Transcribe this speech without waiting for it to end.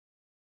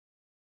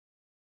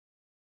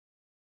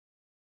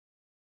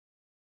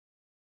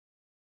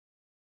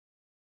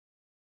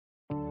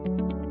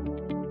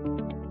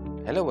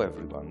Hello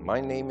everyone, my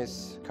name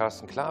is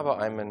Karsten Klabe.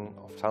 I'm an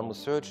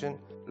ophthalmosurgeon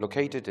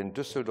located in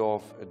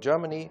Düsseldorf,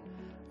 Germany.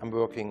 I'm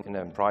working in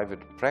a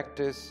private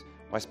practice.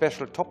 My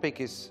special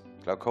topic is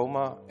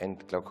glaucoma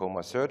and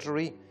glaucoma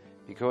surgery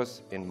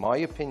because, in my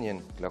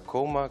opinion,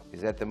 glaucoma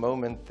is at the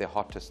moment the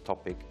hottest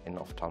topic in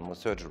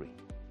ophthalmosurgery.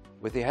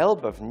 With the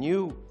help of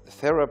new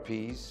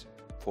therapies,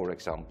 for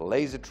example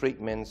laser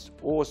treatments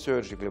or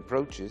surgical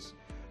approaches,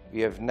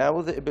 we have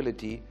now the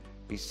ability,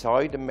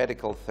 beside the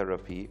medical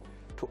therapy,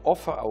 to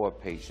offer our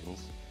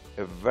patients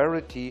a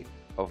variety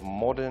of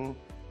modern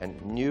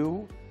and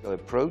new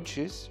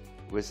approaches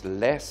with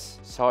less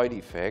side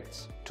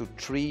effects to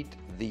treat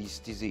these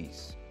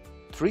diseases.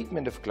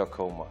 Treatment of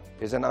glaucoma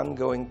is an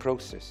ongoing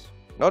process.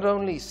 Not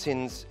only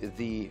since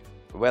the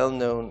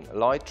well-known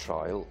LIGHT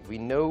trial, we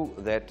know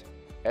that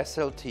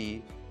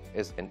SLT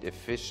is an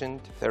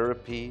efficient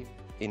therapy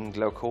in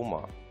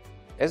glaucoma.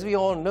 As we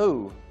all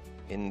know,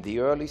 in the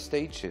early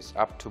stages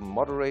up to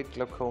moderate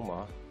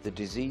glaucoma, the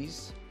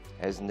disease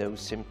has no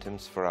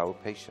symptoms for our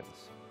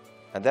patients.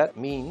 And that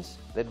means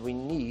that we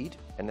need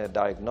a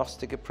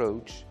diagnostic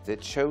approach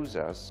that shows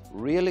us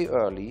really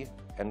early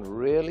and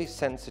really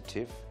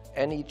sensitive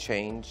any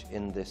change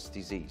in this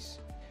disease.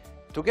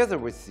 Together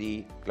with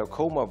the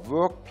glaucoma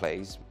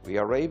workplace, we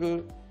are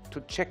able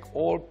to check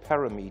all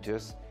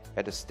parameters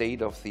at a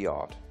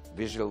state-of-the-art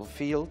visual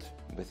field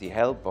with the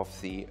help of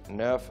the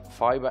nerve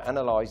fiber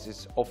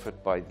analysis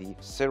offered by the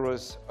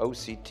ZEISS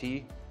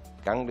OCT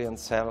ganglion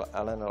cell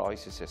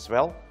analysis as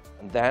well.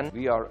 And then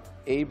we are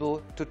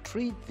able to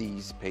treat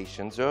these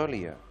patients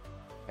earlier.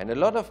 And a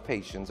lot of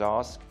patients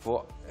ask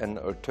for an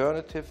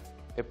alternative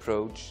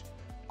approach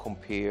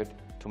compared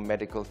to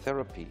medical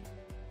therapy.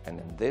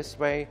 And in this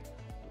way,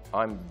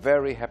 I'm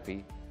very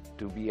happy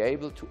to be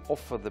able to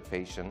offer the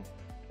patient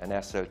an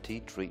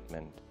SLT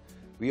treatment.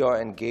 We are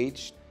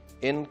engaged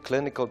in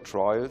clinical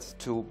trials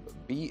to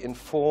be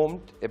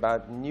informed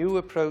about new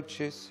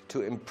approaches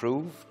to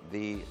improve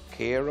the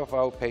care of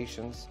our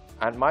patients.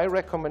 And my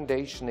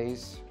recommendation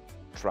is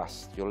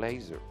trust your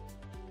laser.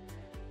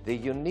 The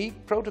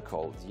unique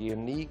protocol, the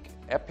unique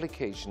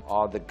application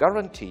are the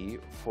guarantee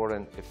for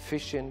an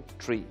efficient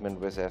treatment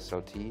with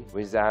SLT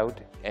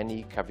without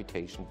any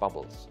cavitation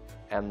bubbles.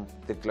 And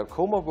the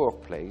glaucoma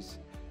workplace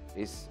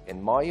is,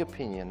 in my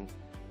opinion,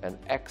 an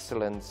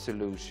excellent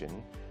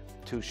solution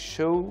to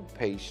show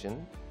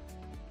patient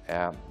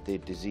the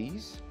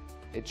disease.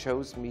 It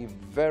shows me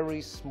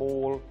very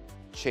small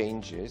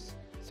changes,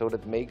 so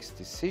that makes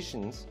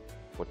decisions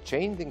for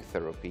changing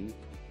therapy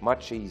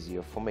much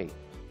easier for me.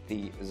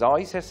 The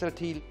ZEISS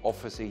SLT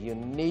offers a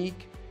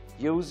unique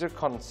user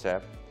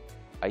concept,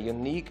 a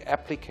unique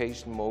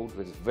application mode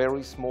with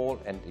very small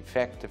and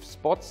effective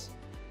spots,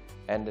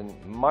 and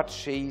a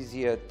much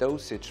easier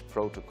dosage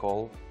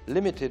protocol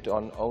limited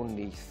on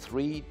only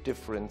 3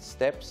 different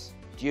steps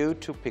due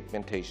to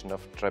pigmentation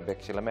of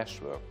trabecular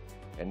meshwork.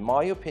 In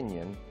my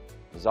opinion,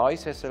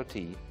 ZEISS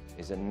SLT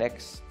is the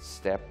next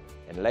step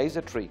in laser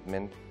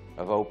treatment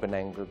of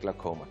open-angle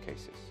glaucoma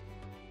cases.